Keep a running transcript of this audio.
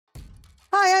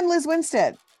Hi, I'm Liz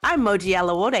Winstead. I'm Moji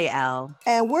Alawode L.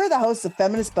 And we're the hosts of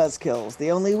Feminist Buzzkills, the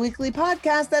only weekly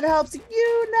podcast that helps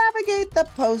you navigate the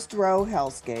post-Roe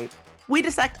hellscape. We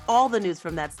dissect all the news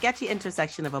from that sketchy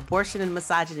intersection of abortion and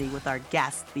misogyny with our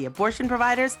guests, the abortion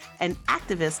providers and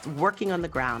activists working on the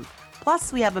ground.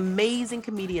 Plus, we have amazing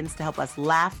comedians to help us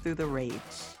laugh through the rage.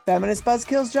 Feminist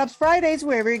Buzzkills drops Fridays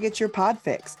wherever you get your pod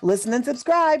fix. Listen and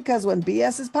subscribe, because when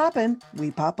BS is poppin',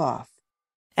 we pop off.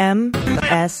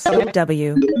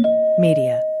 MSW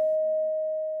Media.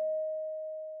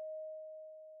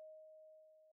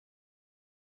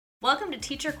 Welcome to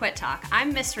Teacher Quit Talk.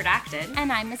 I'm Miss Redacted.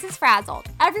 And I'm Mrs. Frazzled.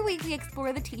 Every week we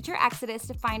explore the teacher exodus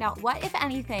to find out what, if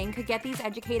anything, could get these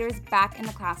educators back in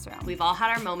the classroom. We've all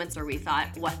had our moments where we thought,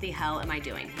 what the hell am I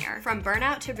doing here? From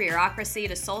burnout to bureaucracy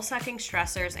to soul-sucking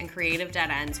stressors and creative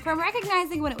dead ends. From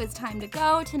recognizing when it was time to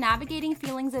go to navigating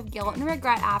feelings of guilt and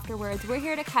regret afterwards, we're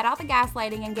here to cut out the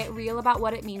gaslighting and get real about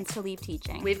what it means to leave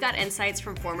teaching. We've got insights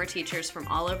from former teachers from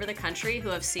all over the country who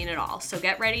have seen it all. So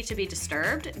get ready to be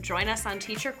disturbed. Join us on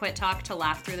Teacher Quit Talk to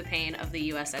laugh through the pain of the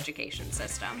U.S. education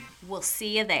system. We'll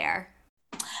see you there.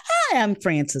 Hi, I'm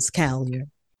Frances Callier.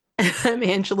 I'm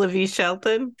Angela V.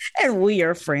 Shelton. And we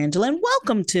are Frangela, and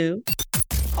welcome to...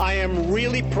 I am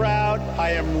really proud. I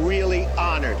am really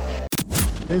honored.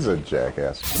 He's a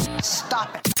jackass.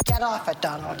 Stop it. Get off it,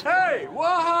 Donald. Hey,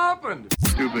 what happened?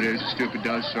 Stupid is, stupid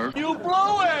does, sir. You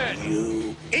blow it!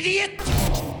 You idiot!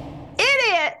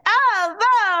 Idiot of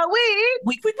the week!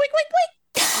 Week.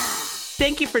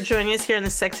 Thank you for joining us here on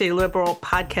the Sexy Liberal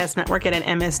Podcast Network at an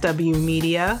MSW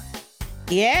Media.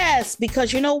 Yes,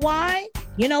 because you know why?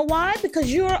 You know why?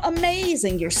 Because you're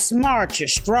amazing. You're smart. You're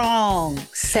strong.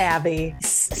 Savvy.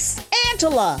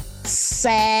 Angela,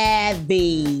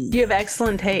 savvy. You have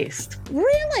excellent taste.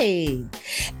 Really?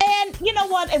 And you know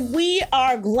what? And we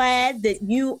are glad that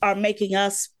you are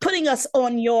putting us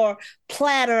on your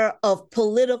platter of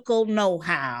political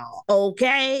know-how,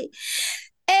 okay?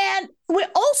 And we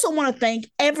also want to thank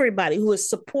everybody who is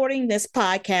supporting this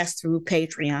podcast through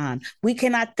Patreon. We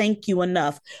cannot thank you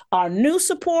enough. Our new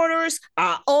supporters,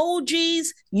 our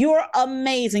OGs, you're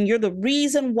amazing. You're the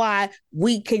reason why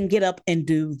we can get up and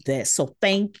do this. So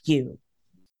thank you.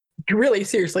 You really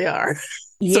seriously are.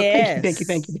 Yes. So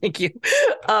thank you.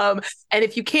 And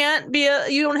if you can't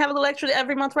you don't have a little extra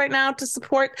every month right now to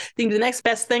support, then the next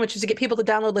best thing, which is to get people to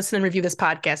download, listen, and review this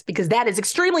podcast, because that is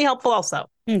extremely helpful also.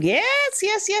 Yes.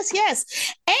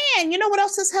 And you know what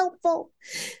else is helpful?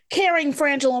 Carrying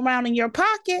Frangela around in your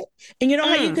pocket. And you know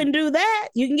how you can do that?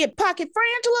 You can get Pocket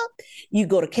Frangela. You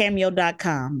go to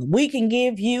cameo.com. We can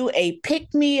give you a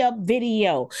pick-me-up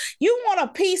video. You want a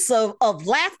piece of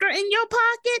laughter in your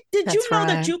pocket? Did you know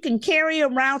that you can carry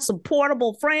around some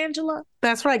portable Frangela?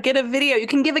 That's right. Get a video. You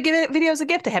can give a video as a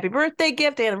gift, a happy birthday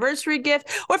gift, anniversary gift,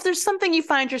 or if there's something you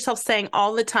find yourself saying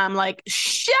all the time, like,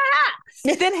 shut up,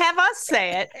 then have us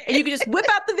say it. And you can just whip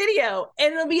out the video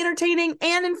and it'll be entertaining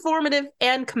and informative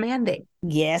and commanding.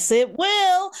 Yes, it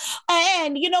will.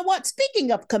 And you know what?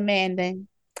 Speaking of commanding,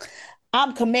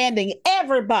 I'm commanding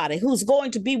everybody who's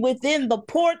going to be within the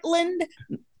Portland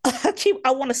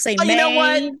I want to say Maine. You know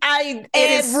what?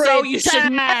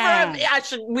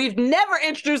 We've never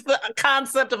introduced the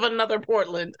concept of another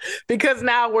Portland, because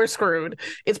now we're screwed.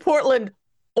 It's Portland,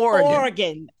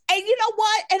 Oregon. And you know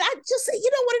what? And I just say, you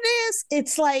know what it is?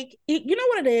 It's like, you know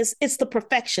what it is? It's the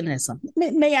perfectionism.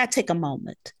 May I take a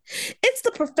moment? It's the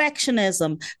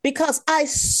perfectionism, because I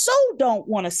so don't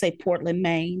want to say Portland,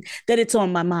 Maine, that it's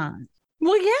on my mind.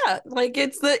 Well, yeah, like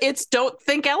it's don't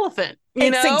think elephant.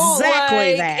 It's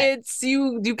exactly that. It's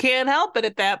you can't help it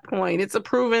at that point. It's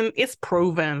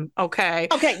proven. Okay.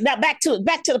 Now back to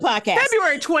the podcast.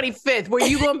 February 25th, where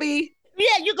you gonna be? Yeah,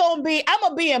 I'm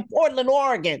gonna be in Portland,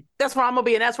 Oregon. That's where I'm gonna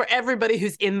be, and that's where everybody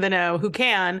who's in the know who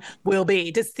will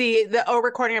be to see the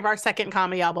recording of our second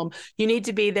comedy album. You need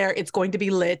to be there. It's going to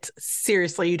be lit.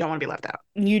 Seriously, you don't want to be left out.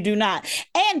 You do not.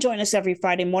 And join us every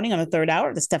Friday morning on the third hour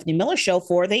of the Stephanie Miller Show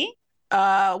for the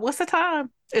what's the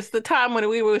time? It's the time when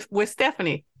we were with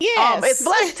Stephanie. Yes. It's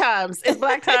Black Times. It's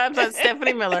Black Times on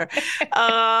Stephanie Miller.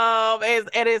 And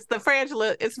it's the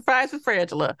Frangela. It's Fries with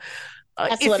Frangela.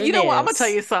 That's what it is. You know what? I'm gonna tell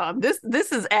you something.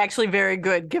 This is actually very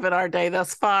good given our day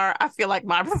thus far. I feel like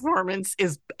my performance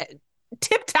is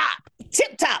tip top,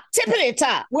 tippity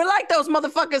top. We're like those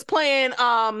motherfuckers playing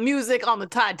music on the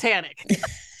Titanic.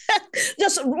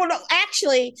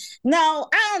 Actually, no,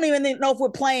 I don't even know if we're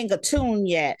playing a tune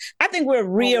yet. I think we're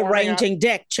rearranging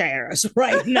deck chairs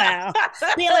right now.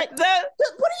 Like, what do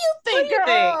you think, girl?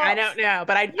 I don't know,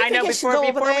 but I know before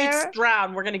we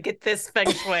drown, we're going to get this feng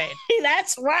shui.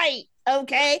 That's right.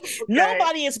 Okay?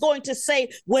 Nobody is going to say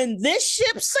when this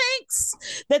ship sinks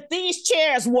that these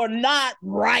chairs were not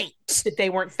right. That they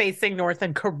weren't facing north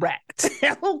and correct.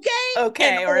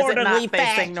 Okay. Or is it not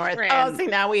facing north? Oh, see,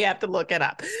 now we have to look it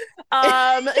up.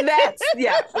 That's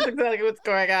exactly what's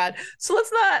going on. So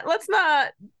let's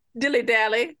not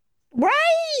dilly-dally.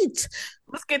 Right.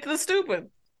 Let's get to the stupid.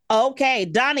 Okay,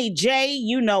 Donnie J,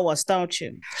 you know us, don't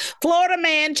you? Florida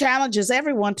man challenges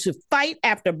everyone to fight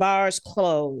after bars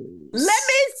close. Let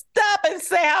me stop and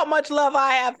say how much love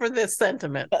I have for this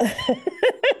sentiment.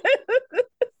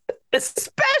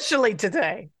 Especially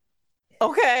today.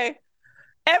 Okay.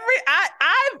 I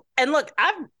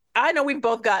know we've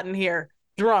both gotten here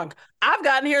drunk. I've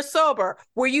gotten here sober,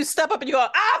 where you step up and you go,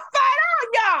 I'll fight on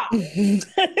y'all.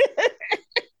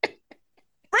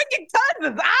 Freaking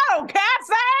cousins, I don't care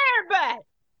for everybody.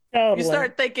 Totally. You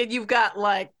start thinking you've got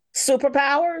like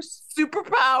superpowers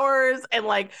and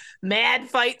like mad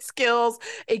fight skills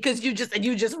because you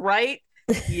just right.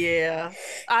 Yeah,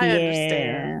 I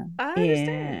understand.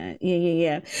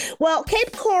 Yeah. Well,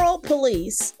 Cape Coral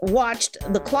police watched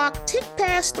the clock tick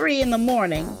past 3 a.m.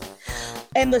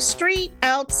 and the street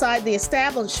outside the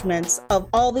establishments of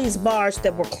all these bars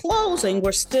that were closing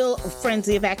were still a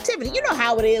frenzy of activity. You know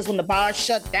how it is when the bars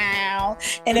shut down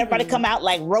and everybody come out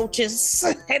like roaches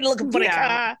and looking for the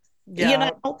car. Yeah. You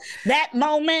know, that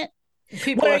moment.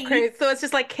 People are crazy. So it's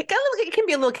just like, it can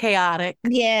be a little chaotic.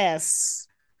 Yes.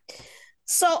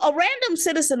 So a random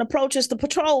citizen approaches the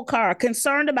patrol car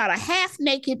concerned about a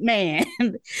half-naked man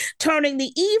turning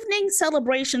the evening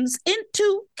celebrations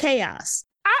into chaos.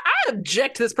 I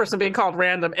object to this person being called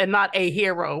random and not a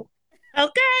hero.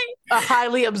 Okay. A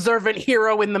highly observant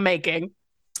hero in the making.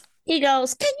 He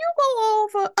goes, can you go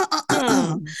over?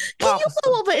 Can you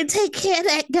go over and take care of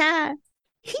that guy?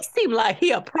 He seemed like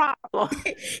he a problem.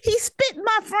 He spit in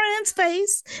my friend's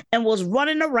face and was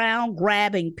running around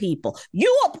grabbing people.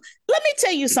 Let me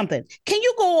tell you something. Can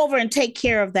you go over and take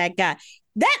care of that guy?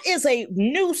 That is a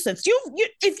nuisance.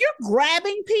 If you're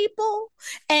grabbing people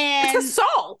and it's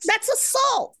assault. That's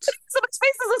assault. Somebody's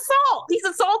face is assault. He's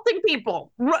assaulting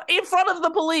people in front of the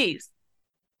police.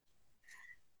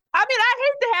 I mean, I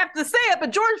hate to have to say it,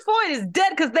 but George Floyd is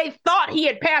dead because they thought he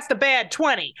had passed a bad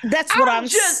 20. That's what I'm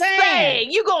just saying.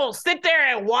 You gonna sit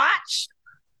there and watch?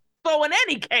 So in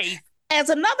any case. As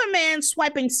another man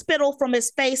swiping spittle from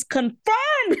his face confirmed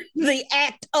the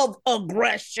act of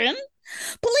aggression,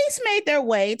 police made their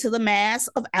way to the mass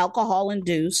of alcohol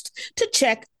induced to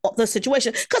check the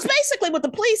situation. Because basically what the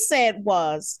police said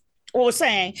was, or were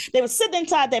saying, they were sitting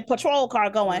inside their patrol car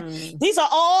going, these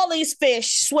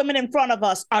fish swimming in front of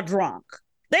us are drunk.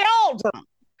 They're all drunk.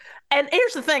 And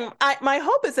here's the thing. My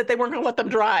hope is that they weren't going to let them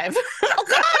drive. Oh,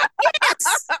 God,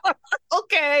 yes.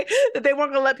 Okay. That they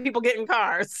weren't going to let people get in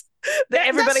cars. That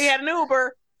everybody had an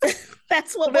Uber.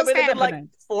 That's what was happening. Like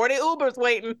 40 Ubers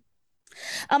waiting.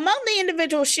 Among the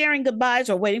individuals sharing goodbyes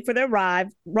or waiting for their ride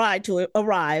to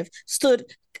arrive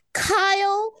stood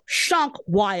Kyle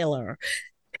Schunkweiler.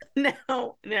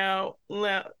 No.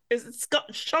 Is it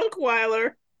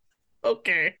Schunkweiler?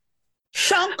 Okay.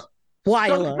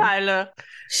 Schunkweiler.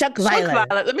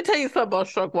 Let me tell you something about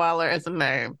Schunkweiler as a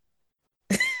name.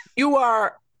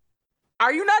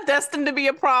 Are you not destined to be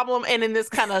a problem, and in this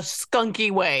kind of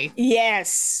skunky way?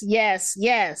 Yes.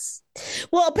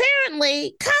 Well,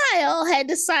 apparently, Kyle had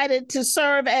decided to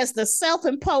serve as the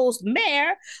self-imposed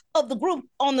mayor of the group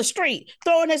on the street,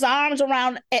 throwing his arms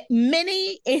around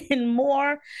many in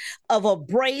more of a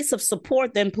brace of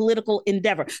support than political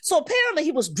endeavor. So apparently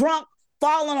he was drunk,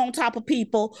 falling on top of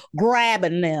people,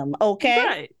 grabbing them,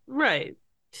 okay? Right.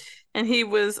 And he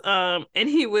was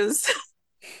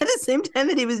at the same time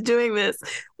that he was doing this,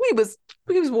 he was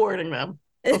warning them,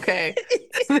 okay,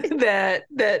 that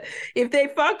if they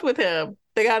fucked with him,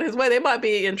 they got his way, they might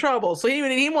be in trouble. So he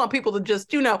didn't want people to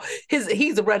just,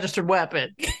 he's a registered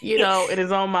weapon, in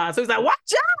his own mind. So he's like,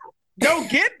 watch out, don't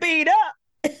get beat up.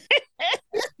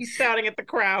 He's shouting at the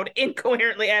crowd,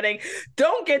 incoherently adding,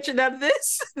 don't get you. Now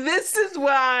this is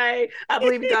why I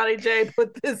believe Donnie J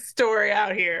put this story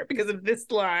out here, because of this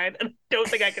line. And I don't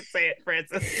think I can say it,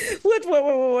 Frances.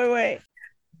 Wait.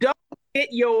 Don't get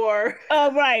your...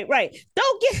 Oh, right.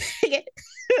 Don't get...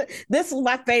 This is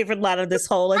my favorite line of this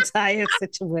whole entire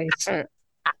situation.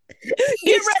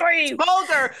 Get ready,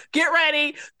 Boulder. Get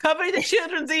ready. Cover the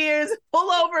children's ears.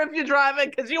 Pull over if you're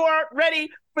driving, because you aren't ready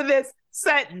for this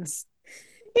sentence.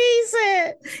 He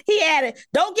said, he added,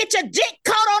 don't get your dick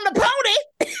caught on the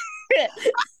pony.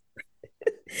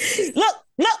 Look,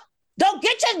 don't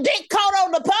get your dick caught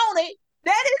on the pony.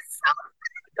 That is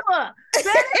so us.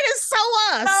 It is so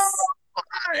us. So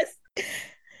us.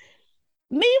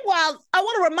 Meanwhile, I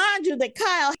want to remind you that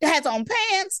Kyle has on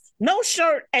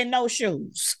and no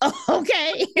shoes.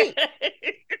 Okay.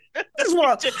 I just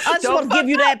want to give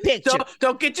you that picture.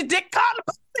 Don't get your dick caught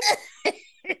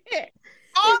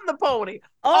on the pony.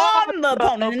 On the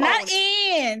pony. Not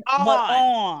in, but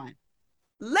on.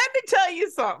 Let me tell you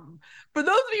something. For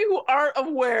those of you who aren't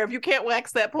aware of you can't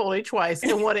wax that pony twice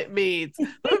and what it means,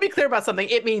 let me be clear about something.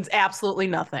 It means absolutely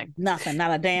nothing. Nothing,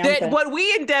 not a damn thing. What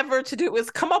we endeavor to do is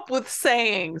come up with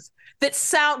sayings that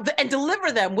sound and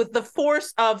deliver them with the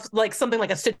force of like something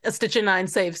like a stitch in nine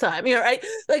saves time, right?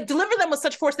 Like deliver them with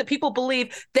such force that people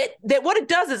believe that what it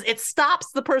does is it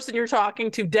stops the person you're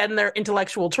talking to dead in their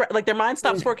intellectual like their mind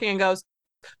stops working and goes,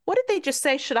 what did they just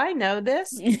say? Should I know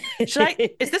this? Should I?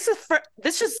 Is this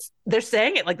they're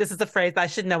saying it like this is a phrase I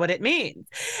should know what it means.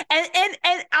 And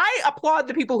I applaud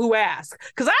the people who ask,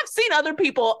 because I've seen other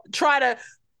people try to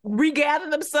regather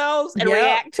themselves and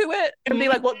react to it and be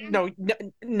like, well,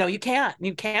 no, you can't.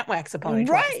 You can't wax a pony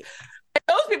twice. Right. And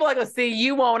those people are going to see,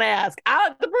 you won't ask. I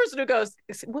like the person who goes,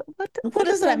 what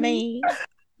does that mean?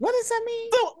 What does that mean?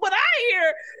 So when I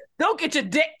hear, don't get your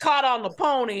dick caught on the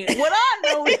pony, what I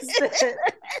know is that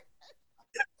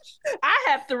I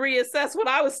have to reassess what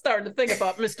I was starting to think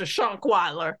about Mr.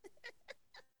 Schunkweiler.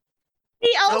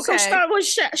 He also started with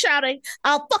shouting,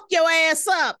 I'll fuck your ass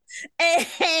up.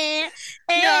 And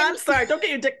no, I'm sorry. Don't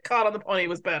get your dick caught on the pony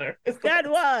was better. That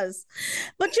was.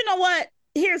 But you know what?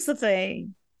 Here's the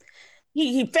thing.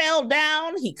 He fell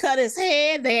down. He cut his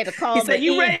head. They had to call. He said,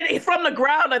 "You ready?" From the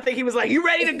ground. I think he was like, "You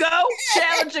ready to go?"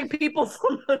 Challenging people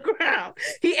from the ground.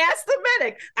 He asked the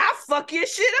medic, "I'll fuck your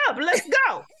shit up. Let's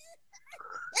go."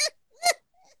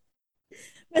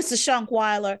 Mr.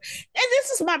 Schunkweiler. And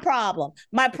this is my problem.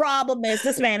 My problem is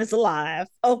this man is alive,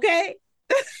 okay?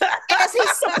 As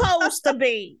he's supposed to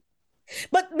be.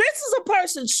 But this is a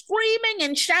person screaming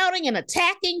and shouting and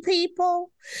attacking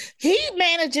people. He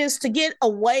manages to get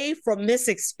away from this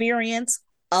experience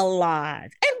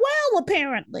alive. And well,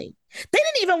 apparently. They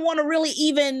didn't even want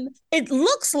to it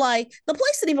looks like the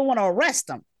place didn't even want to arrest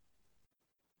him.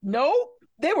 Nope.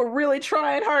 They were really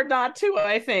trying hard not to,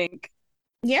 I think.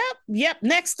 Yep.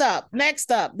 Next up.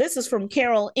 This is from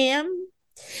Carol M.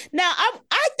 Now,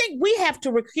 I think we have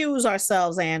to recuse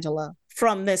ourselves, Angela,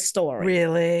 from this story.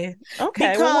 Really?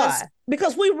 Okay.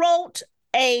 Because we wrote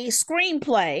a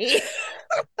screenplay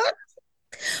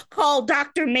called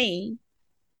Dr. Me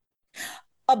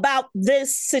about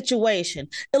this situation.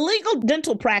 Illegal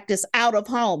dental practice out of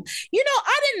home.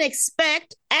 I didn't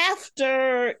expect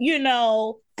after,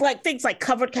 like things like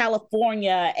Covered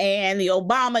California and the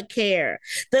Obamacare,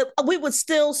 that we would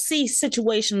still see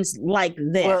situations like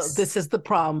this. Well, this is the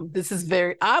problem.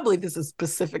 I believe this is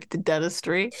specific to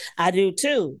dentistry. I do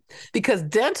too. Because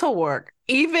dental work,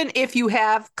 even if you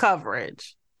have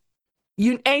coverage,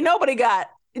 to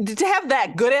have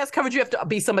that good ass coverage, you have to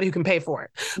be somebody who can pay for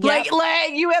it. Yep.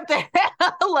 Like you have to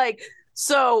have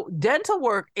so dental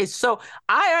work is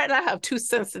I have two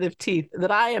sensitive teeth that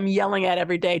I am yelling at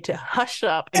every day to hush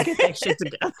up and get that shit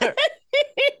together.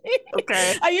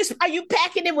 Okay. Are you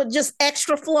packing it with just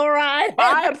extra fluoride?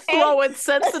 I am throwing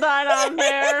Sensodyne on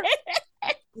there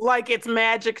like it's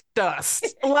magic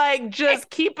dust. Like just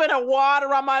keeping a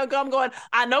water on my gum going,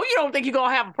 I know you don't think you're going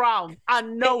to have a problem. I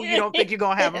know you don't think you're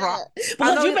going to have a problem.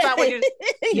 I know it's not what you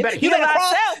better heal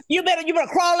thyself. You better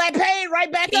crawl that pain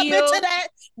right back up into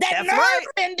that nerve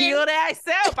ending. Heal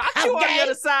thyself. I'll chew on the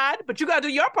other side, but you got to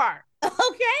do your part.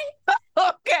 Okay.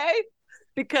 Okay.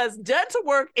 Because dental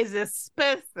work is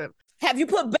expensive. Have you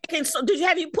put baking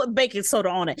soda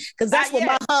on it? Because that's what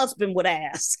my husband would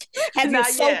ask. Have you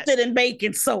soaked it in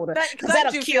baking soda? Because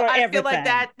that'll cure everything. I feel like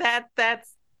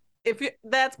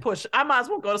that's push. I might as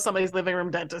well go to somebody's living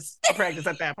room dentist to practice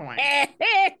at that point.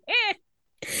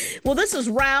 Well, this is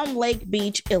Round Lake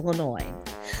Beach, Illinois.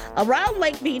 A Round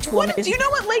Lake Beach woman. Do you know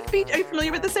what Lake Beach? Are you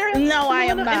familiar with this area? No, I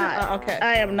am not. Okay.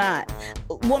 I am not.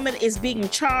 A woman is being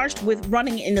charged with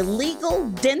running an illegal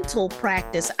dental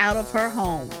practice out of her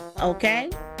home. Okay.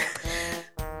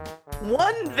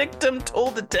 One victim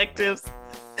told detectives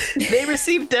they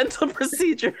received dental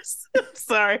procedures.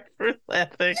 Sorry for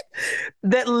laughing.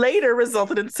 That later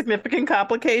resulted in significant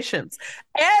complications.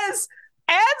 As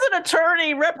an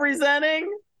attorney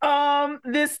representing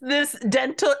this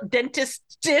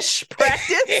dentist-ish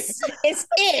practice.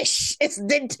 It's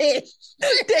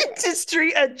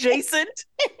dentistry adjacent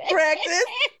practice.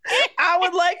 I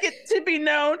would like it to be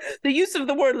known the use of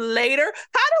the word later.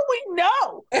 How do we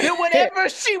know that whatever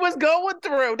she was going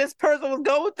through, this person was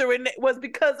going through, and it was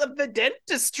because of the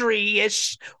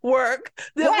dentistry-ish work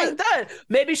that was done?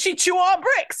 Maybe she chew on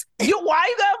bricks. Why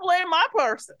you gotta blame my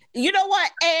person? You know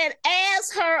what? And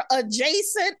as her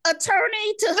adjacent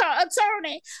attorney to her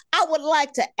attorney, I would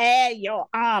like to add, Your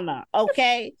Honor,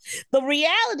 okay? The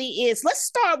reality is, let's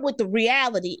start with the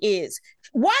reality is,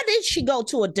 why did she go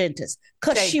to a dentist?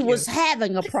 Because she was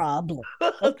having a problem,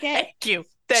 okay? Thank you.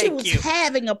 She was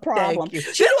having a problem.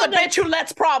 She's a bitch who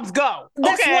lets problems go.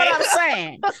 That's what I'm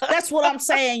saying. That's what I'm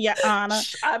saying, Your Honor.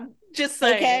 I'm just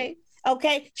saying.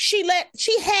 Okay. She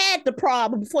had the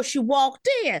problem before she walked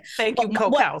in. Thank you,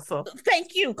 co-counsel.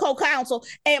 Thank you, co-counsel.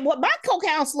 And what my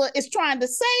co-counselor is trying to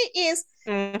say is,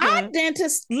 our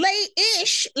dentist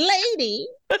lay-ish lady,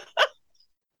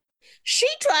 she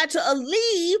tried to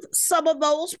alleviate some of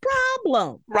those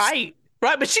problems. Right.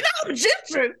 But she's not a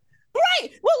magician.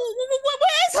 Right. Well,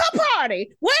 where's her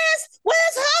party? Where's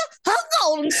her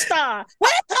golden star?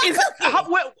 How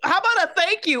about a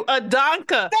thank you, a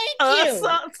Donka? Thank you.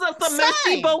 Some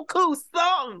merci beaucoup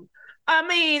song. I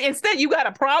mean, instead you got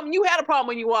a problem. You had a problem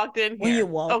when you walked in here. When you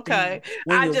walked in.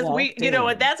 You know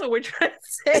what? That's what we're trying to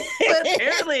say. But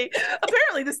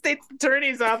apparently the state's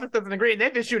attorney's office doesn't agree, and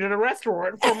they've issued an arrest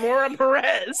warrant for Maura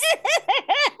Perez.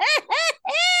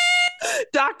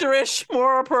 Dr-ish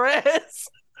Maura Perez.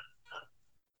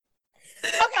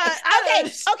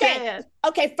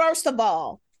 Okay. First of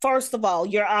all,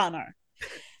 Your Honor,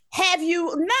 have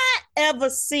you not ever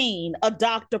seen a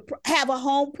doctor have a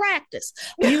home practice?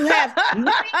 You have.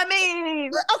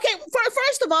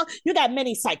 First of all, you got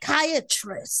many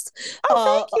psychiatrists.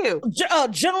 Thank you.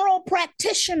 General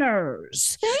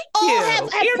practitioners. Thank you. Have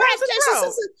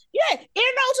practitioners. Yeah,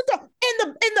 ear, nose, and throat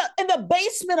in the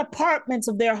basement apartments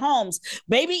of their homes.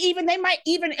 Maybe they might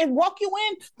even walk you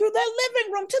in through their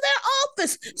living room to their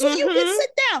office so you can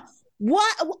sit down.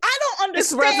 What? I don't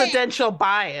understand. It's residential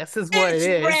bias is what it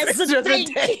is. It's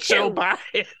residential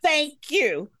bias. Thank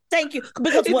you. Because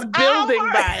it's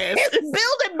building bias. It's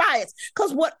building bias.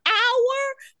 Because what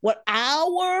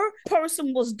our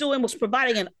person was doing was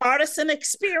providing an artisan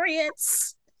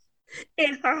experience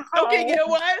in her home. Okay, you know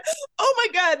what? Oh my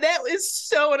God, that is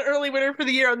so an early winner for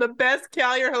the year on the best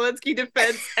Kalyer-Holinsky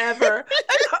defense ever.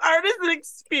 An artisan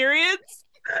experience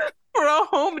for a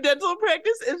home dental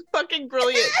practice is fucking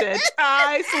brilliant, bitch.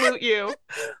 I salute you.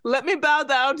 Let me bow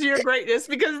down to your greatness,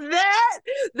 because that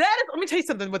is, let me tell you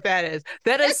something what that is.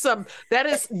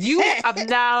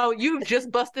 You've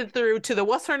just busted through to the,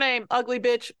 what's her name? Ugly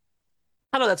bitch.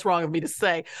 I know that's wrong of me to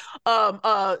say.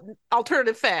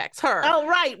 Alternative facts, her. Oh,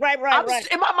 right.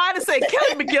 In my mind, it's saying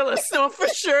Kelly McGillis. No, for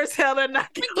sure as hell they're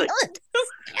not Kelly.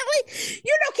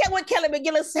 You know when Kelly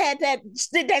McGillis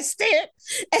did that stint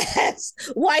as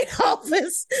White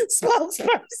Office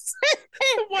spokesperson.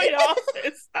 The White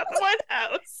Office, not the White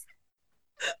House.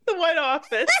 The White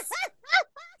Office.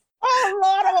 Oh,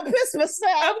 Lord, I'm going to piss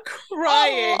myself. I'm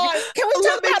crying. Oh, can we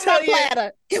talk about my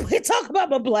bladder? Can we talk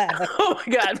about my bladder? Oh,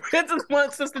 my God. Princess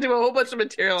wants us to do a whole bunch of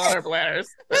material on our bladders.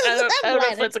 I don't know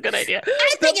if that's a good idea.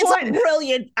 I think it's a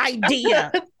brilliant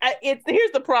idea.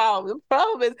 Here's the problem. The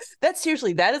problem is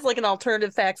that is like an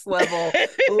alternative facts level.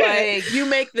 Like, you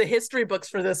make the history books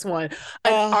for this one.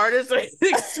 An artist's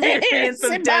experience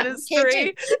of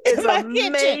dentistry is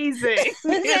amazing.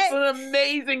 It's an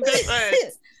amazing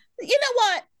defense. You know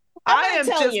what? I am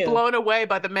just blown away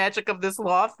by the magic of this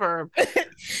law firm.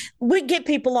 We get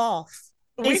people off.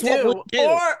 We do.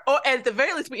 Or at the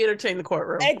very least, we entertain the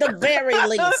courtroom. At the very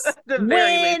least.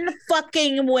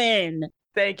 Fucking win.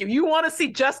 Thank you. You want to see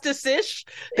justice-ish?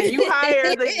 Then you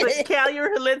hire the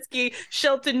Kalyer-Holinsky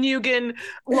Shelton Nugent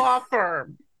law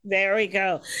firm. There we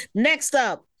go. Next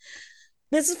up,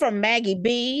 this is from Maggie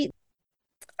B.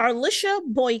 Arlisha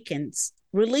Boykins,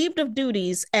 relieved of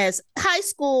duties as high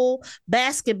school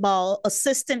basketball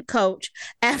assistant coach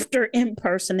after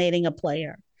impersonating a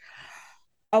player.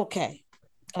 Okay.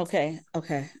 I'm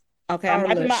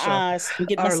wiping my eyes and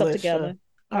getting myself together.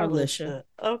 Arlisha.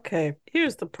 Okay,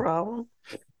 here's the problem.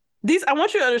 I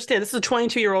want you to understand, this is a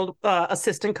 22-year-old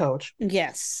assistant coach.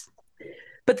 Yes.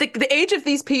 But the age of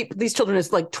these children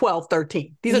is like 12,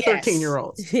 13. These are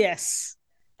 13-year-olds. Yes.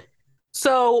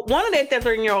 So one of the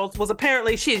 13-year-olds was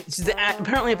apparently she's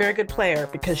apparently a very good player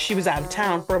because she was out of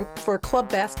town for a club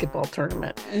basketball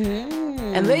tournament.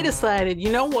 And they decided,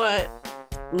 you know what?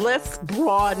 Let's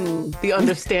broaden the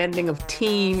understanding of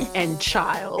teen and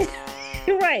child.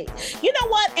 Right. You know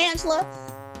what, Angela?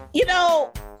 You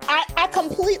know, I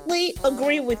completely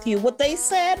agree with you. What they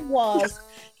said was,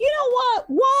 you know what?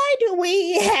 Why do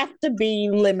we have to be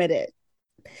limited?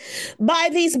 by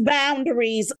these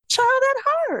boundaries. Child at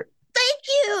heart. Thank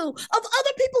you. Of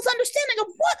other people's understanding of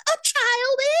what a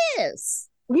child is.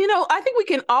 You know, I think we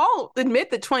can all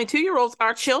admit that 22-year-olds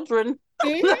are children.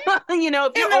 Mm-hmm. You know,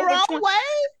 if In you're their over own 20, way.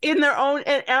 in their own,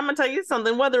 and I'm gonna tell you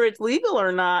something. Whether it's legal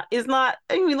or not is not.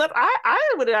 I mean, look,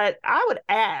 I would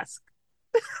ask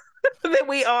that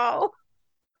we all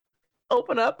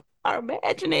open up our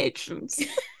imaginations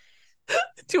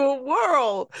to a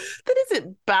world that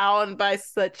isn't bound by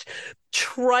such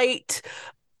trite,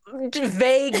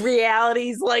 vague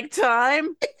realities like time.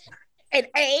 And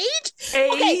age?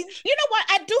 Age. Okay, you know what?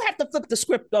 I do have to flip the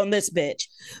script on this bitch.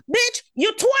 Bitch,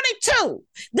 you're 22. I'm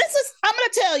going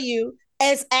to tell you,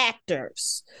 as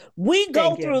actors, we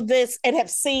go through this and have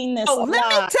seen this. Oh, let me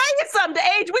tell you something. The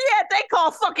age we had, they call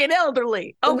fucking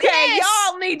elderly. Okay, yes.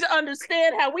 Y'all need to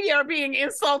understand how we are being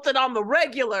insulted on the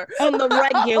regular. On the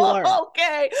regular.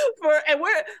 Okay,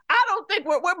 I don't think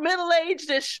we're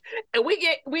middle-aged-ish, and we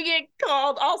get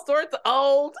called all sorts of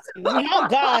old. Oh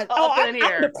God! I'm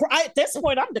here. At this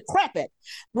point, I'm decrepit.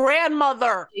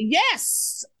 Grandmother.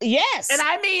 Yes. And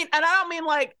I don't mean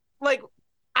like.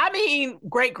 I mean,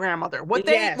 great grandmother. What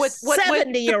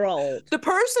 70-year-old. The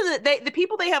person that the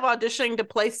people they have auditioning to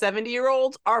play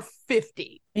 70-year-olds are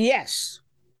 50. Yes,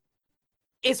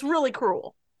 it's really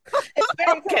cruel. It's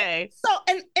very okay. Cruel.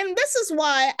 So, and this is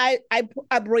why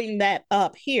I bring that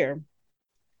up here,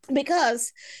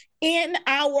 because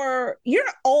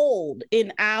you're old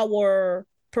in our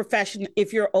profession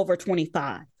if you're over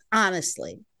 25.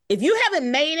 Honestly, if you haven't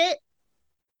made it.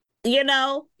 You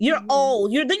know, you're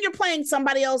old. You're playing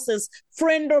somebody else's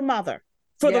friend or mother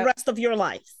for the rest of your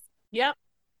life. Yep.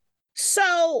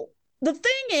 So the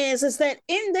thing is that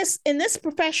in this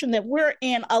profession that we're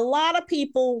in, a lot of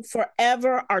people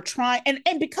forever are trying,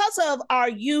 and because of our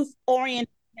youth-oriented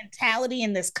mentality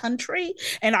in this country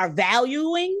and our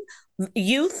valuing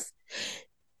youth,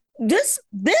 this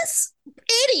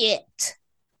idiot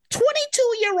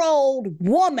 22-year-old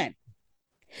woman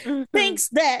thinks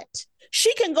that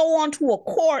she can go onto a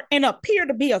court and appear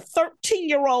to be a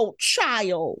 13-year-old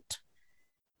child.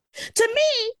 To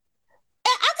me,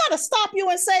 I gotta stop you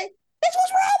and say, bitch,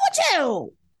 what's wrong with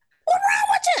you? What's wrong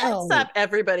with you? Stop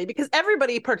everybody, because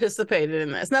everybody participated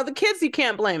in this. Now, the kids, you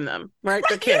can't blame them, right?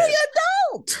 The kids. You're the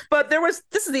adult. But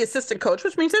this is the assistant coach,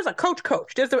 which means there's a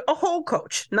coach. There's a whole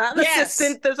coach, not an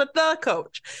assistant. There's the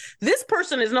coach. This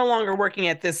person is no longer working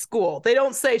at this school. They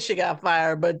don't say she got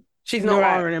fired, but she's no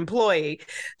longer an employee.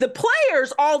 The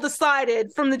players all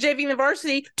decided from the JV and the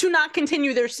varsity to not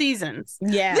continue their seasons.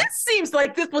 Yeah. This seems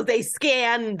like this was a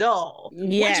scandal,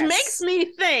 which makes me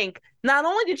think not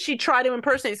only did she try to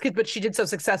impersonate these kids, but she did so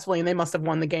successfully and they must have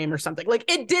won the game or something. Like,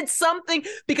 it did something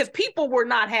because people were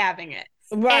not having it.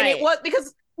 Right. And it was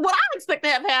because what I expect to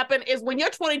have happen is when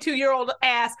your 22-year-old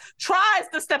ass tries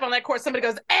to step on that court, somebody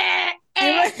goes,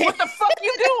 what the fuck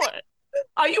you doing?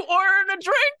 Are you ordering a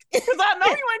drink? Because I know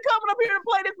you ain't coming up here to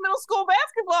play this middle school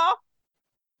basketball.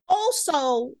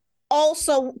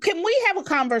 Also, can we have a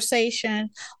conversation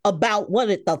about what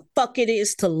the fuck it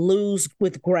is to lose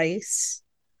with grace?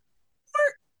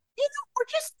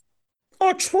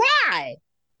 Or try.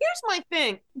 Here's my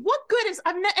thing. What good is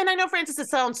and I know, Frances, it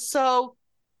sounds so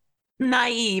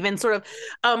naive and sort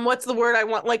of what's the word I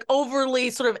want? Like overly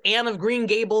sort of Anne of Green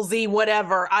Gables-y,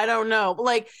 whatever. I don't know.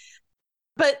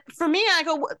 But for me,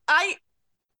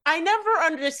 I never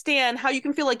understand how you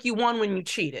can feel like you won when you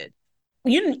cheated.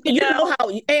 You know how,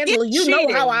 Angela, you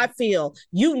know how I feel.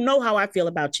 You know how I feel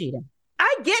about cheating.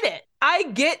 I get it. I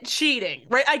get cheating,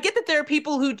 right? I get that there are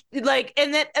people who like,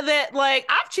 and that like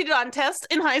I've cheated on tests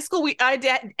in high school.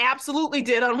 I absolutely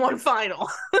did on one final.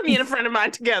 Me and a friend of mine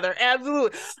together.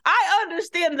 Absolutely. I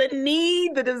understand the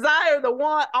need, the desire, the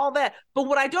want, all that. But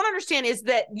what I don't understand is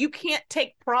that you can't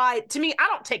take pride. To me, I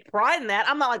don't take pride in that.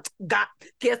 I'm not like, God,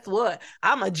 guess what?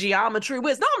 I'm a geometry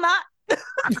whiz. No, I'm not.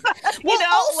 That's what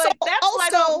I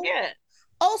don't get.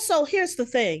 Also, here's the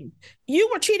thing. You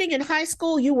were cheating in high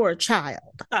school. You were a child.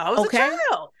 I was a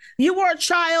child. You were a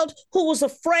child who was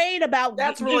afraid about...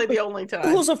 That's really the only time.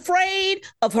 Who was afraid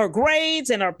of her grades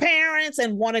and her parents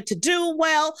and wanted to do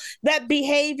well. That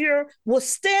behavior was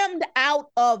stemmed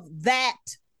out of that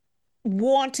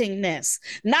wantingness,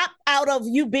 not out of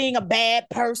you being a bad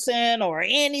person or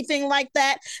anything like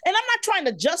that. And I'm not trying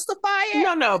to justify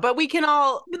it. No, but we can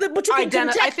all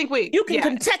identify. I think you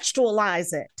can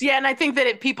contextualize it. Yeah, and I think that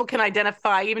if people can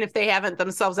identify, even if they haven't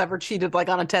themselves ever cheated, like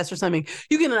on a test or something,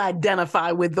 you can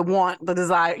identify with the want, the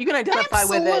desire. You can identify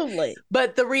with it.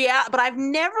 But but I've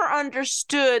never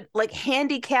understood like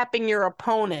handicapping your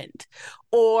opponent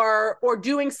or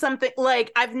doing something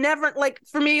like I've never, like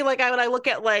for me, like when I look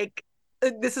at like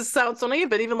this sounds so naive,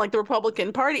 but even like the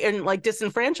Republican Party and like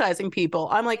disenfranchising people,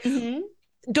 I'm like,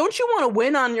 don't you want to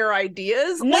win on your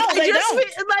ideas? No, like, they don't.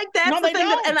 Like that's No, the they thing.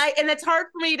 don't. And it's hard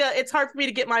for me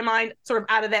to get my mind sort of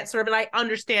out of that sort of. And I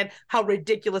understand how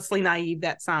ridiculously naive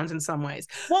that sounds in some ways.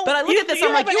 Well, but I look at this,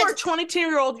 I'm like, you are a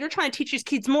 22-year-old. You're trying to teach these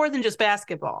kids more than just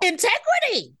basketball.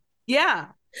 Integrity. Yeah,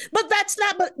 but that's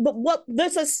not. But what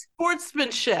this is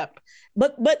sportsmanship.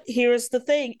 But here's the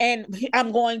thing, and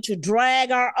I'm going to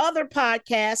drag our other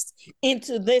podcast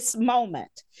into this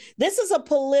moment. This is a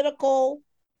political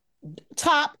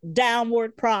top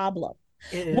downward problem.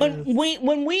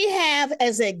 When we have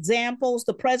as examples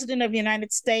the president of the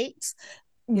United States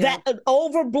that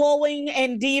overblowing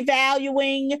and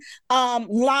devaluing,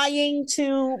 lying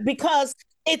to because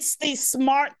it's the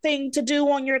smart thing to do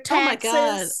on your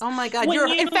taxes. Oh my God.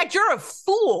 In fact, you're a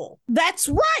fool. That's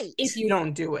right. If you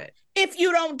don't do it.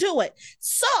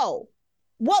 So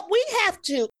what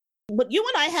you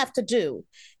and I have to do,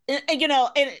 and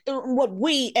what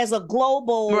we as a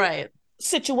global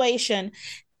situation,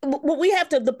 what we have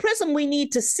to, the prism we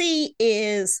need to see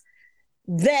is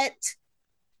that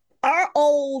our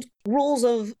old rules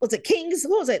of,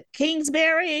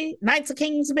 Kingsbury, Knights of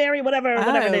Kingsbury, whatever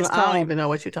it is called. I don't even know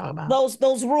what you're talking about.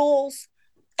 Those rules,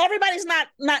 everybody's not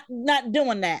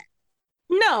doing that.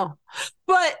 No,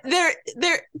 but there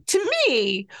to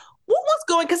me, what was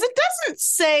going, because it doesn't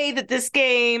say that this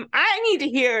game, I need to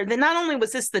hear that not only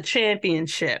was this the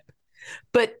championship,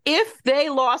 but if they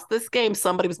lost this game,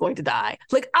 somebody was going to die.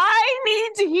 Like, I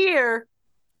need to hear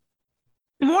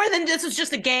more than this was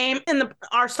just a game and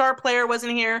our star player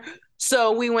wasn't here.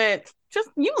 So we went,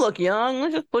 you look young.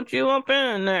 Let's just put you up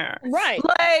in there. Right.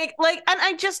 Like, and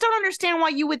I just don't understand why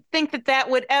you would think that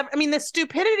would ever, I mean, the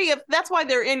stupidity of, that's why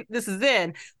this is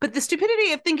in, but the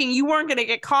stupidity of thinking you weren't going to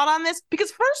get caught on this, because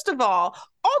first of all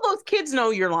those kids know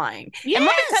you're lying. Yes. And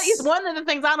let me tell you one of the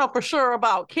things I know for sure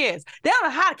about kids. They don't know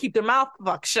how to keep their mouth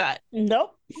fucked shut.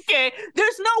 Nope. Okay,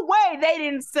 there's no way they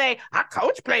didn't say our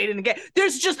coach played in the game.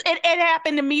 There's just it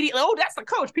happened immediately. Oh, that's the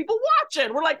coach. People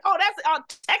watching. We're like, oh, that's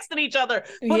texting each other,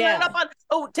 putting it up on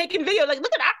taking video. Like,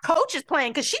 look at our coach is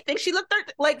playing because she thinks she looked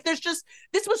like. There's just,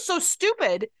 this was so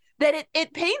stupid that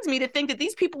it pains me to think that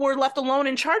these people were left alone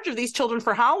in charge of these children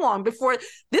for how long before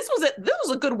this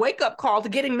was a good wake up call to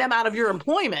getting them out of your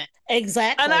employment.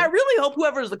 Exactly. And I really hope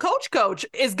whoever's the coach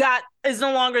is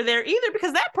no longer there either,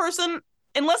 because that person,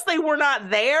 unless they were not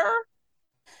there.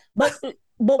 But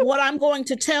what I'm going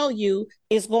to tell you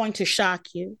is going to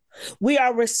shock you. We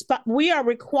are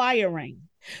requiring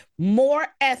more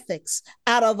ethics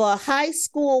out of a high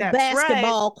school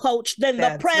basketball coach than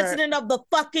the president of the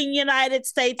fucking United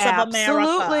States of America.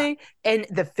 Absolutely. And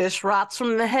the fish rots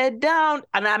from the head down.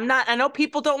 And I know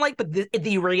people don't like, but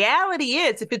the reality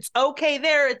is, if it's okay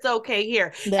there, it's okay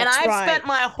here. We've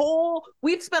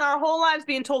spent our whole lives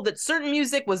being told that certain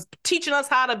music was teaching us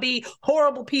how to be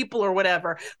horrible people or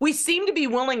whatever. We seem to be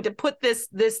willing to put this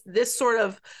sort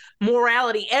of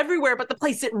morality everywhere but the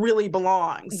place it really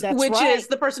belongs, which is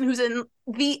the person who's in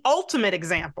the ultimate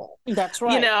example. That's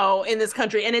right. In this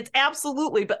country. And it's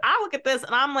absolutely, but I look at this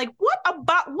and I'm like,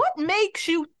 what makes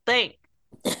you think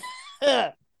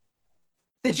that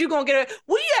you're gonna get it?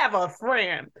 We have a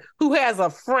friend who has a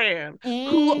friend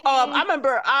who I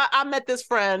remember I met this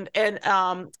friend, and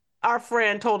our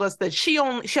friend told us that she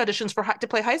auditions to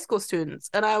play high school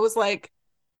students, and I was like,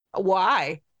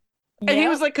 why? And he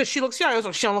was like, because she looks young. I was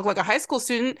like, she don't look like a high school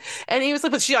student. And he was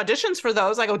like, but she auditions for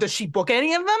those. I go, does she book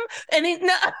any of them? And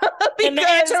no, and the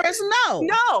answer is no.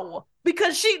 No,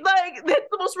 because that's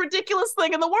the most ridiculous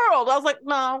thing in the world. I was like,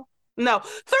 no. 22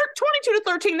 to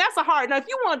 13, that's a hard. Now, if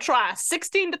you want to try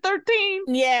 16 to 13,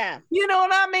 yeah, you know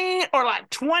what I mean? Or like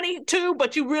 22,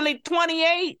 but you really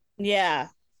 28. Yeah.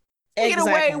 Exactly.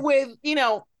 Get away with,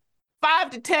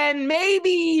 5 to 10,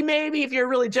 maybe if you're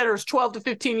really generous, 12 to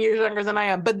 15 years younger than I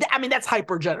am. But I mean, that's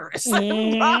hyper generous, but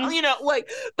maybe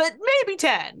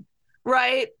 10,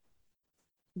 right?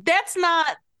 That's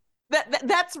not,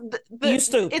 that's you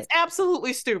stupid. It's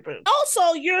absolutely stupid.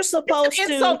 Also, you're supposed to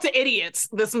insult to idiots.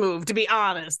 This move, to be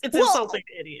honest, it's insulting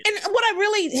to idiots. And what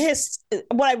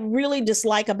I really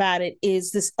dislike about it is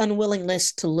this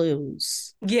unwillingness to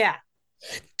lose. Yeah.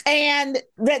 And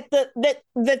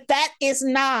that is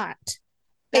not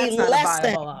a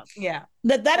lesson. Yeah.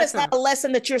 That is not a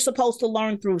lesson that you're supposed to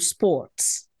learn through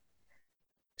sports.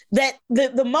 That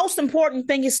the most important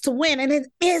thing is to win, and it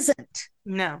isn't.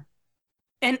 No.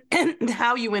 And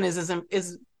how you win is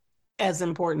as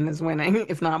important as winning,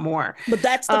 if not more. But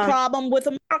that's the problem with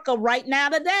America right now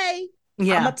today.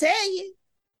 Yeah. I'm gonna tell you.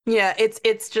 Yeah,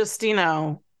 it's just,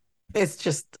 it's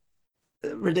just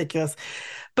ridiculous.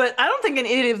 But I don't think an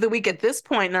Idiot of the Week at this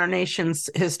point in our nation's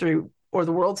history or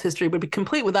the world's history would be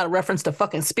complete without a reference to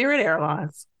fucking Spirit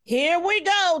Airlines. Here we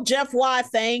go, Jeff Y.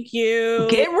 Thank you.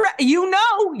 You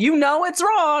know it's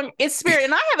wrong. It's Spirit.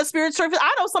 And I have a Spirit service.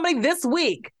 I know somebody this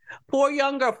week. Poor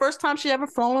young girl. First time she ever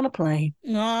flown on a plane.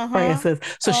 Francis.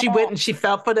 So she went and she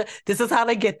fell for this is how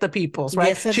they get the peoples, right?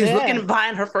 Yes, she was looking at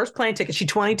buying her first plane ticket. She's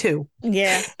 22.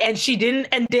 Yeah. And she didn't.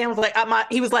 And Dan was like,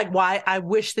 he was like, why? I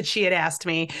wish that she had asked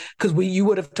me because you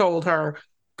would have told her,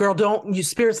 girl, don't use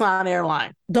Spirit's not an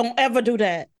airline. Don't ever do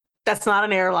that. That's not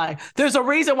an airline. There's a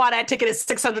reason why that ticket is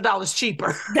 $600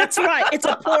 cheaper. That's right. It's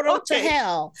a portal to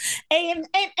hell. And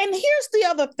here's the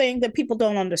other thing that people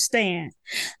don't understand.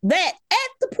 That at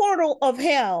the portal of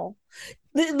hell,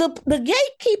 the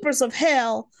gatekeepers of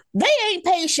hell, they ain't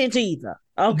patient either.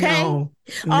 Okay? No.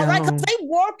 All right, because they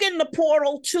work in the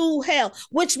portal to hell,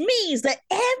 which means that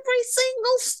not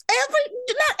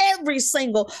every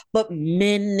single, but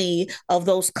many of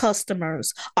those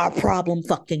customers are problem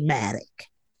fucking matic.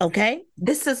 Okay.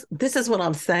 This is what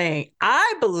I'm saying.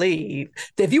 I believe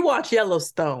that if you watch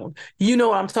Yellowstone, you know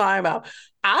what I'm talking about.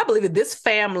 I believe that this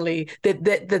family, that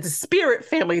the Spirit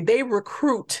family, they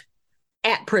recruit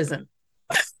at prison.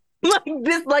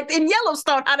 like in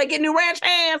Yellowstone, how they get new ranch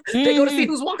hands. They go to see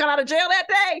who's walking out of jail that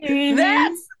day.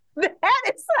 That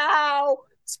is how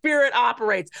Spirit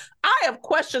operates. I have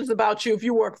questions about you if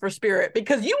you work for Spirit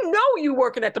because you know you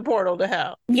working at the portal to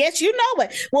hell. Yes, you know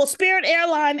it. Well, Spirit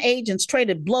airline agents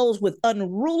traded blows with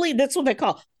unruly, that's what they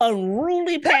call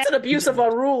unruly. That's an abuse of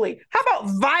unruly. How about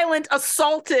violent,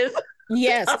 assaultive?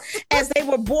 Yes, as they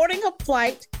were boarding a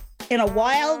flight in a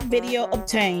wild video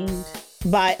obtained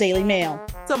by Daily Mail.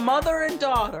 It's a mother and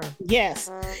daughter. Yes.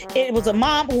 It was a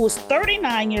mom who was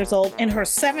 39 years old and her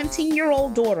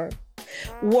 17-year-old daughter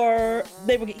were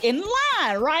in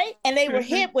line, right? And they were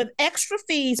hit with extra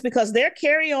fees because their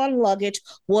carry-on luggage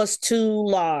was too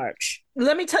large.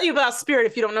 Let me tell you about Spirit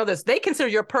if you don't know this. They consider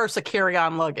your purse a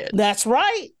carry-on luggage. That's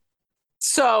right.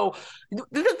 So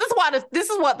this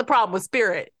is what the problem with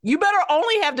Spirit. You better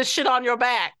only have the shit on your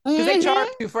back because they charge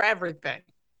you for everything.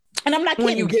 And I'm not kidding.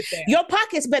 When you get there. Your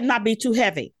pockets better not be too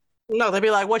heavy. No, they'd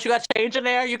be like, what, you got change in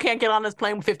there? You can't get on this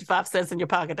plane with 55 cents in your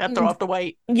pocket. That throw off the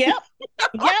weight. Yep.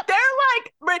 Yep. They're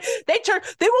like, they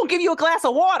won't give you a glass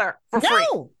of water for free.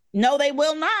 No, they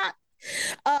will not.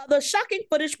 The shocking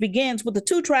footage begins with the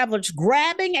two travelers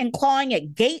grabbing and clawing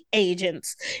at gate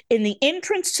agents in the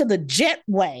entrance to the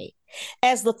jetway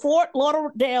as the Fort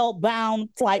Lauderdale-bound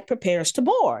flight prepares to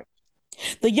board.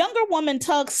 The younger woman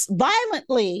tugs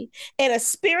violently at a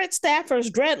Spirit staffer's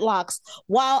dreadlocks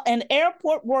while an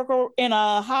airport worker in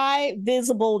a high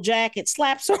visible jacket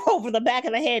slaps her over the back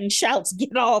of the head and shouts,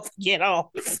 "Get off, get off."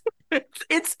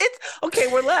 It's okay,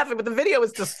 we're laughing, but the video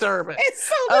is disturbing. It's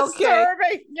so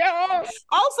disturbing. Yeah.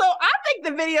 Also, I think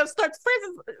the video starts,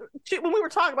 when we were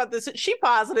talking about this, she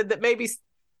posited that maybe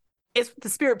it's the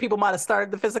Spirit people might have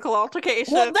started the physical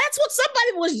altercation. Well, that's what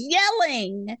somebody was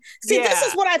yelling. See, this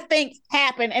is what I think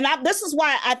happened. And this is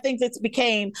why I think this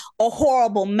became a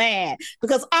horrible man.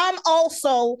 Because I'm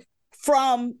also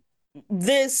from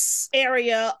this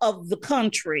area of the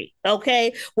country,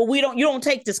 okay? Well, you don't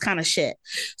take this kind of shit.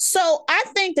 So I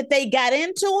think that they got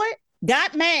into it,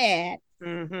 got mad.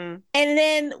 And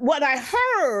then what I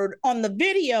heard on the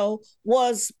video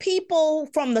was people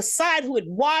from the side who had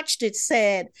watched it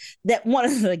said that one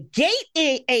of the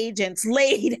gate agents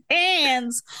laid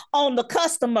hands on the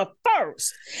customer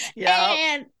first. Yep.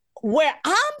 And where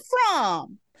I'm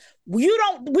from, we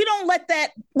don't let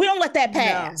that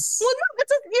pass. No. Well,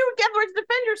 no, you get to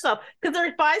defend yourself because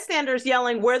there's bystanders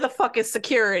yelling, "Where the fuck is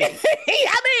security?" And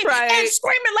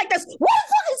screaming like this, "Where the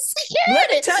fuck is security?" Let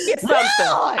me tell you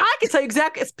something. I can tell you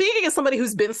exactly. Speaking as somebody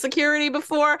who's been security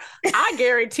before, I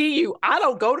guarantee you, I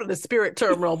don't go to the Spirit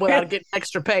terminal without getting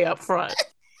extra pay up front.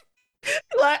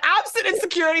 Like, I'm sitting in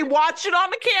security watching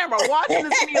on the camera, watching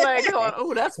this and like going,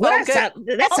 "Oh, that's well good."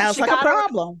 That sounds like a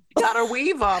problem. Got her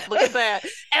weave off. Look at that.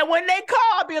 And when they call,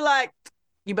 I'll be like,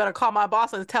 "You better call my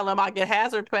boss and tell him I get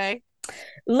hazard pay."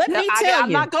 Let me tell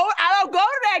you, I don't go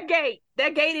to that gate.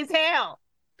 That gate is hell.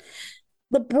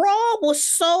 The brawl was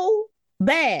so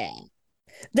bad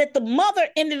that the mother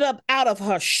ended up out of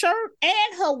her shirt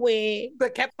and her wig,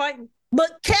 but kept fighting.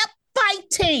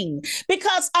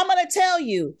 Because I'm going to tell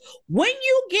you, when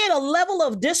you get a level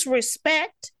of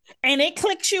disrespect and it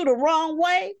clicks you the wrong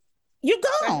way, you're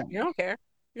gone. You don't care.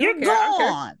 You're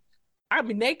gone. I'll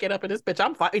be naked up in this bitch.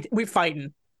 I'm fighting. We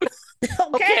fighting.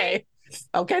 Okay.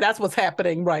 Okay, that's what's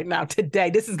happening right now today.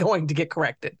 This is going to get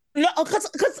corrected. No, because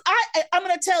I'm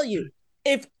going to tell you,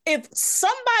 if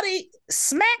somebody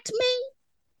smacked me,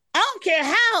 I don't care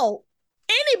how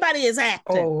anybody is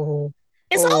acting,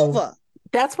 it's over.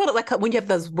 That's what like when you have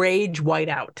those rage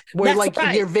whiteout, where That's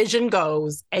right. your vision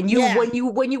goes, and when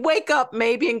you wake up,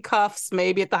 maybe in cuffs,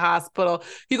 maybe at the hospital,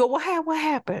 you go, what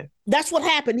happened? That's what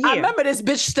happened here. I remember this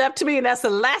bitch stepped to me, and that's the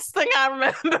last thing I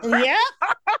remember. Yeah,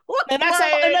 and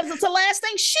that's the last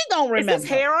thing she gonna remember. Is this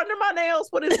hair under my nails?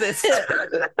 What is this?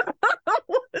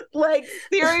 Like,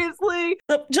 seriously?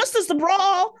 Just as the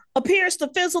brawl appears to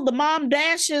fizzle, the mom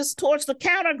dashes towards the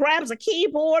counter, grabs a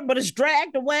keyboard, but is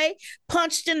dragged away,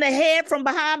 punched in the head from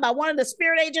behind by one of the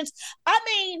spirit agents. I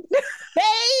mean,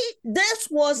 this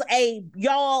was a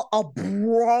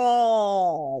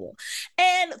brawl.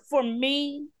 And for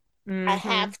me, I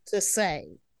have to say,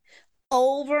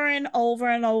 over and over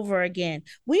and over again,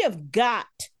 we have got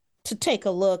to take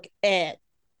a look at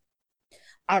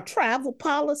our travel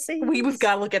policy. We've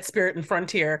got to look at Spirit and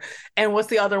Frontier. And what's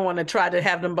the other one that tried to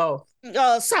have them both?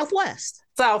 Southwest.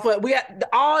 We had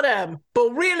all of them.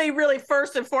 But really, really,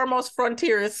 first and foremost,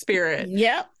 Frontier is Spirit.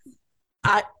 Yep.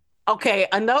 Okay,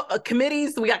 I know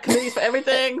committees, we got committees for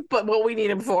everything, but what we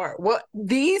need them for.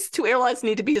 These two airlines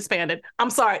need to be disbanded. I'm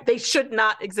sorry, they should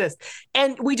not exist.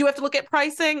 And we do have to look at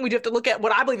pricing. We do have to look at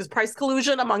what I believe is price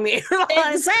collusion among the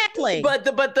airlines. Exactly. But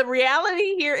the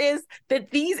reality here is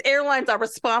that these airlines are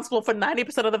responsible for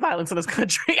 90% of the violence in this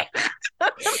country.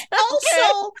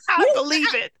 Also, I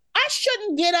believe it. I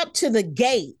shouldn't get up to the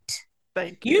gate.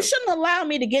 Thank you. You shouldn't allow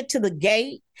me to get to the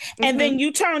gate, and then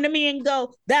you turn to me and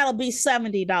go, that'll be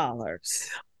 $70.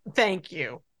 Thank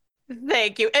you. And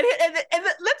let's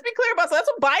be clear about that's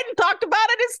what Biden talked about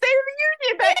in his State of the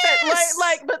Union back then.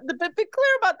 But be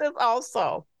clear about this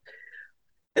also.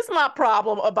 It's my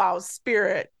problem about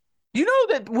Spirit. You know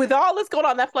that with all this going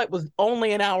on, that flight was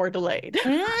only an hour delayed.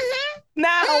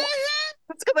 Now,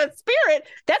 it's because of Spirit,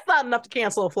 that's not enough to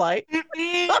cancel a flight. That's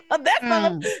not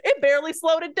enough. It barely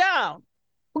slowed it down.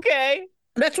 Okay.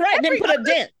 That's right. Didn't put a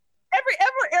dent. Every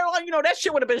airline, that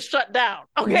shit would have been shut down.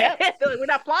 Okay. Yep. We're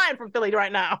not flying from Philly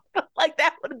right now. Like,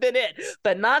 that would have been it.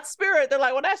 But not Spirit. They're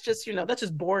like, well, that's just, that's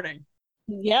just boarding.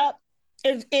 Yep.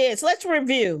 It is. Let's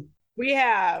review. We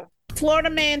have Florida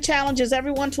man challenges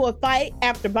everyone to a fight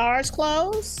after bars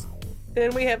close.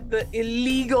 Then we have the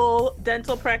illegal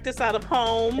dental practice out of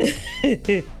home.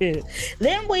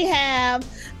 Then we have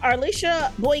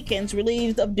Arlisha Boykins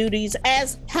relieved of duties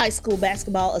as high school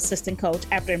basketball assistant coach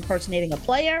after impersonating a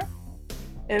player.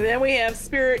 And then we have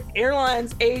Spirit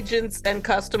Airlines agents and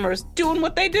customers doing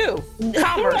what they do.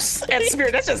 Commerce at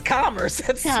Spirit. That's just commerce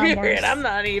at Spirit. I'm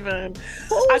not even.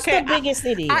 Who's the biggest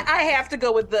idiot? I have to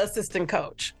go with the assistant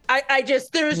coach.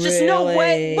 There's just no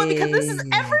way. But because this is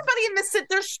everybody in this,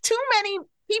 there's too many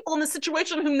people in this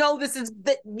situation who know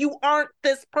that you aren't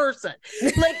this person.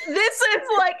 Like, this is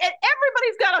like, and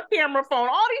everybody's got a camera phone.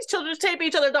 All these children tape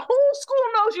each other. The whole school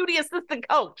knows you, the assistant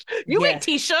coach. You ain't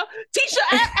Tisha.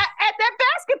 Tisha at that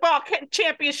basketball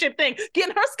championship thing,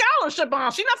 getting her scholarship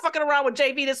on. She's not fucking around with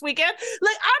JV this weekend.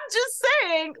 Like, I'm just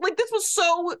saying, like, this was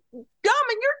so dumb.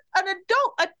 And you're an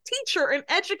adult, a teacher, an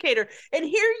educator, and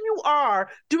here you are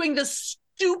doing the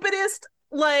stupidest,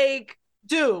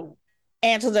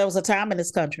 Angela, there was a time in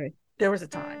this country. There was a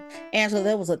time. Angela,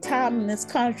 there was a time in this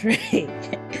country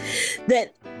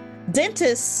that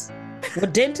dentists were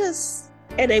dentists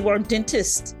and they were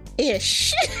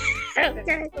dentist-ish.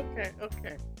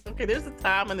 Okay. There's a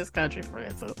time in this country,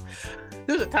 Francis.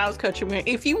 There's a time in this country when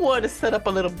if you wanted to set up a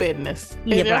little business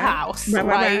in your house,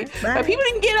 right? But people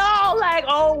didn't get all like,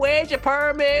 oh, where's your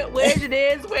permit? Where's your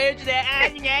this? Where's your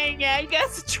that? Yeah, you got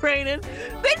some training.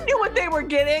 They knew what they were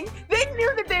getting. They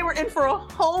knew that they were in for a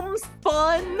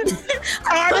homespun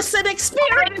artisan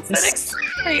experience.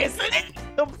 And they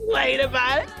complain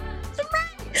about it.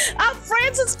 I'm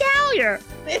Francis Callier.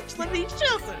 These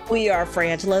children. We are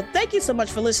Frangela. Thank you so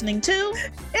much for listening to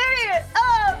Idiot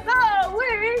of the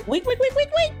Week. Week.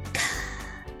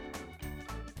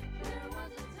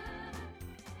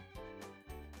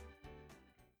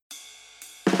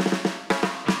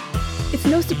 It's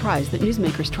no surprise that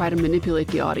newsmakers try to manipulate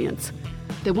the audience.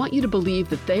 They want you to believe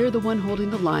that they are the one holding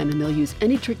the line and they'll use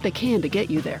any trick they can to get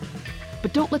you there.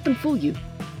 But don't let them fool you.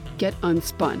 Get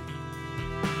unspun.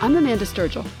 I'm Amanda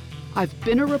Sturgill. I've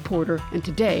been a reporter, and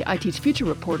today I teach future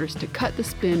reporters to cut the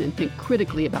spin and think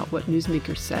critically about what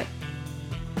newsmakers say.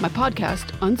 My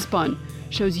podcast, Unspun,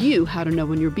 shows you how to know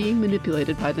when you're being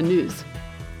manipulated by the news.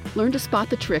 Learn to spot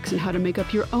the tricks and how to make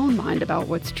up your own mind about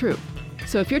what's true.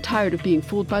 So if you're tired of being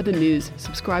fooled by the news,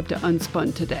 subscribe to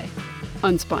Unspun today.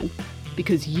 Unspun,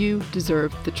 because you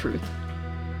deserve the truth.